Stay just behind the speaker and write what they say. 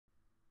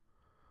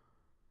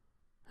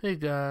Hey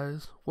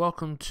guys,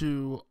 welcome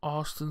to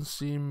Austin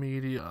C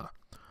Media,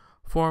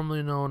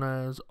 formerly known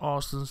as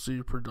Austin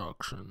C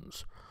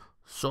Productions.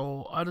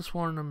 So I just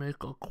wanted to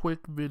make a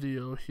quick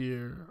video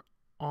here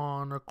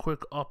on a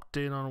quick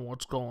update on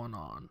what's going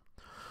on.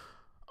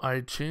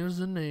 I changed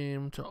the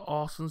name to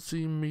Austin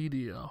C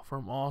Media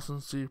from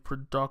Austin C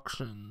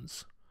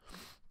Productions.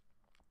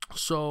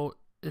 So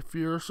if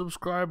you're a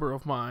subscriber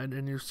of mine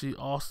and you see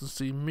Austin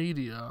C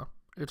Media,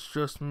 it's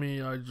just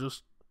me. I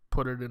just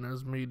put it in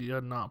as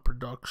media, not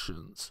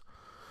productions.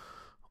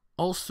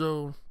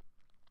 Also,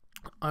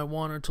 I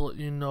wanted to let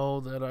you know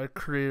that I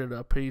created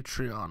a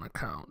Patreon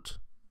account.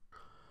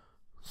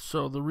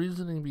 So the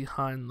reasoning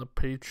behind the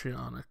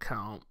Patreon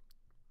account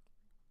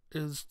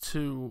is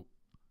to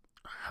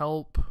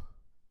help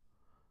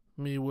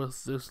me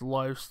with this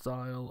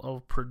lifestyle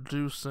of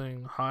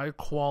producing high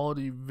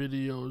quality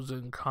videos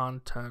and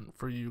content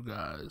for you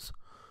guys.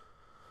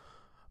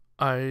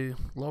 I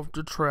love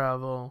to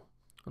travel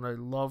and I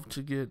love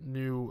to get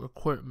new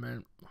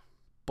equipment,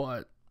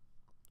 but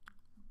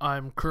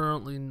I'm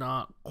currently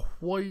not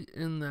quite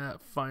in that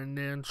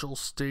financial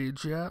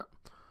stage yet,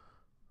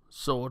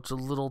 so it's a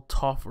little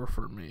tougher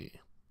for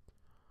me.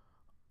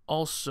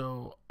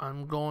 Also,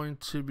 I'm going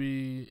to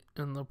be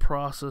in the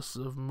process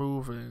of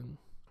moving.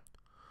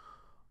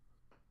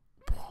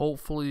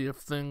 Hopefully, if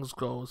things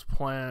go as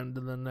planned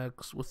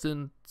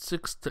within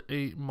 6 to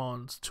 8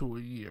 months to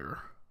a year.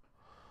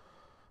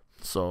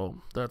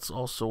 So that's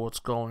also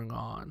what's going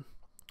on.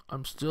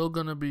 I'm still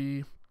going to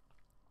be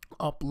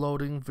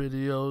uploading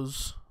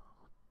videos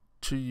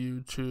to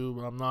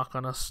YouTube. I'm not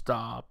going to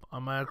stop.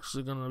 I'm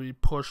actually going to be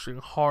pushing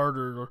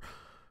harder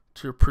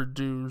to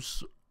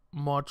produce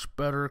much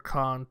better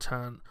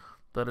content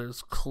that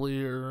is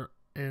clear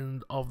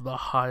and of the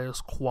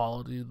highest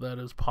quality that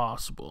is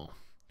possible.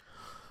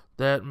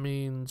 That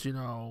means,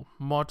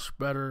 much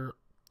better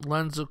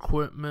lens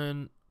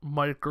equipment,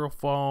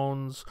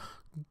 microphones,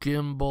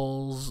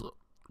 gimbals,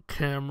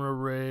 camera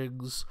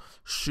rigs,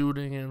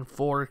 shooting in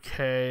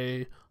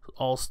 4K,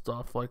 all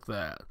stuff like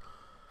that,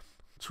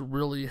 to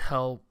really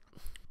help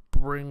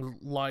bring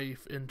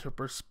life into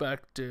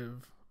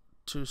perspective,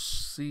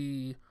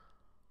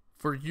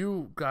 for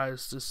you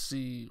guys to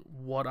see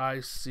what I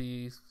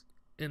see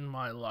in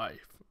my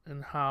life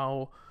and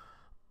how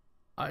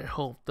I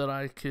hope that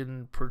I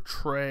can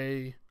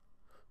portray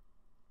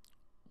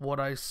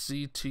what I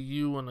see to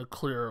you in a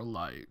clearer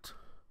light.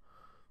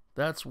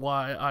 That's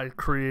why I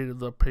created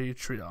the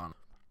Patreon.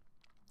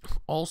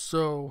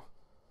 Also,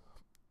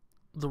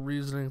 the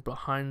reasoning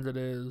behind it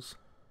is,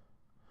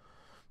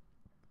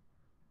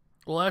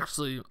 well,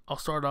 actually, I'll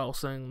start out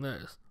saying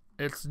this.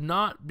 It's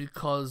not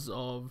because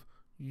of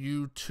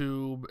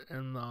YouTube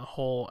and the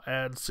whole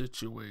ad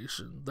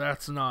situation.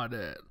 That's not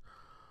it.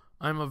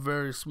 I'm a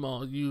very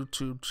small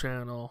YouTube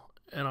channel,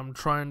 and I'm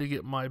trying to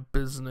get my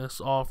business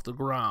off the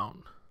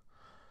ground.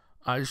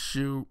 I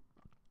shoot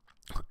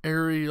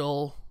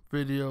aerial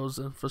videos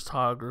and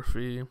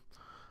photography.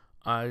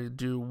 I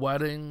do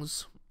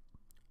weddings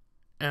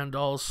and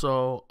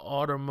also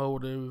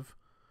automotive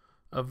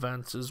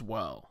events as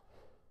well,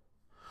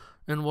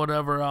 and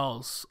whatever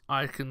else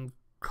I can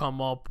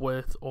come up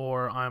with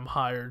or I'm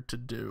hired to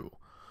do.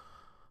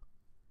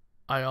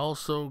 I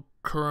also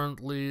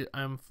currently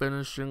am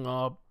finishing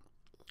up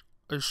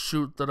a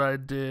shoot that I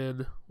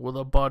did with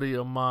a buddy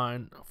of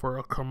mine for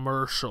a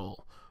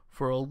commercial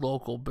for a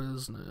local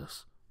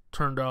business.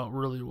 Turned out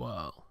really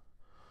well.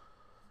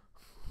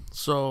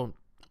 So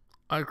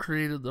I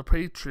created the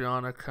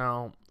Patreon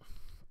account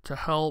to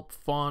help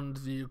fund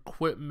the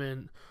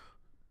equipment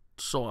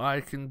so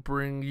I can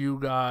bring you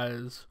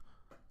guys,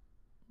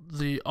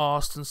 the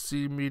Austin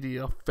C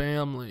Media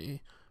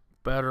family,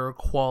 better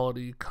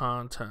quality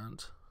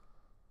content.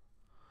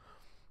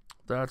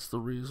 That's the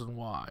reason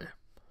why.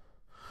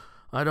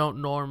 I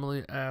don't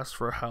normally ask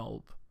for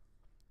help,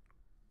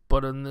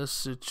 but in this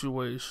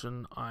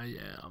situation I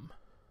am.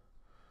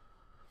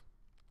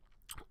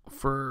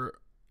 For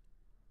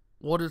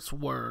what it's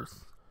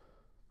worth,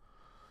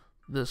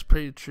 this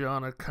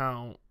Patreon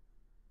account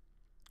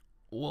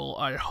will,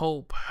 I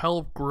hope,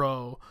 help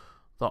grow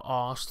the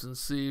Austin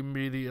C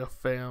Media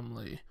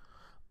family.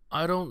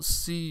 I don't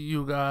see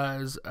you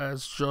guys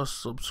as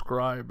just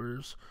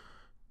subscribers.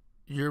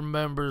 You're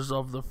members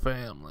of the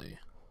family.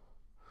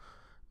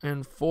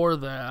 And for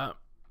that,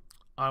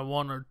 I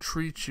want to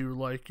treat you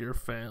like your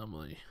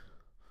family.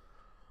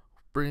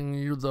 Bring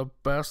you the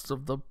best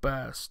of the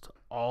best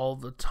all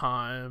the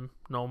time,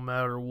 no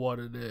matter what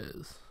it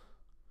is.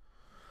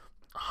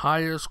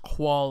 Highest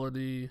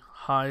quality,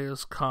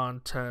 highest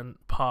content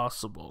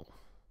possible.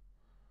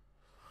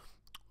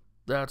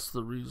 That's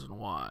the reason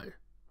why.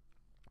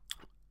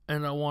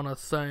 And I want to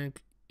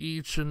thank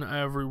each and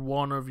every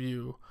one of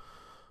you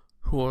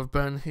who have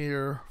been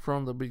here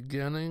from the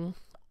beginning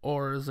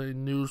or as a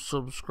new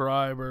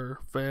subscriber,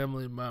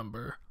 family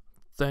member.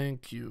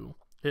 Thank you.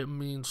 It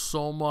means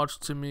so much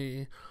to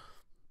me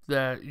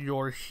that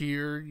you're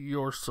here,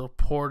 you're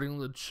supporting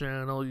the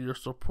channel, you're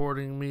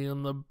supporting me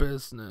in the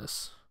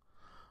business.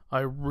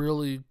 I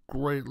really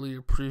greatly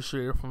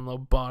appreciate it from the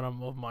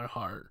bottom of my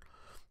heart.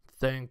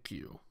 Thank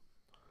you.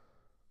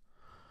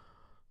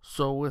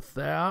 So with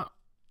that,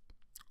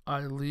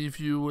 I leave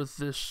you with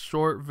this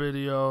short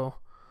video,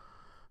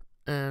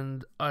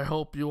 and I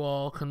hope you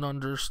all can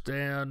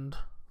understand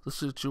the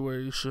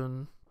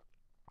situation,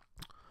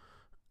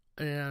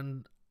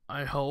 and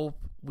I hope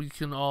we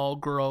can all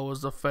grow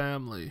as a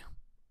family.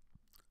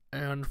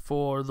 And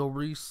for the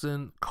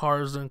recent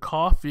Cars and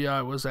Coffee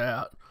I was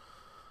at,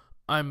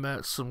 I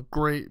met some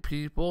great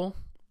people,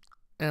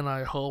 and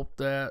I hope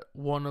that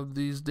one of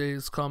these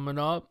days coming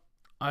up,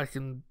 I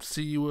can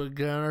see you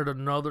again at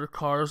another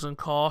Cars and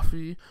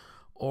Coffee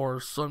or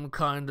some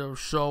kind of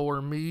show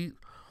or meet,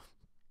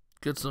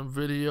 get some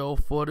video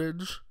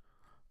footage,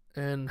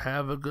 and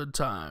have a good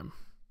time.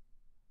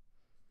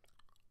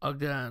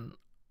 Again,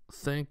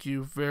 thank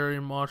you very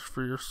much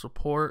for your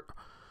support,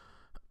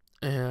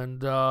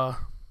 and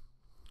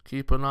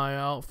keep an eye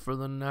out for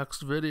the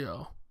next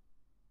video.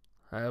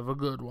 Have a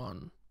good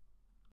one.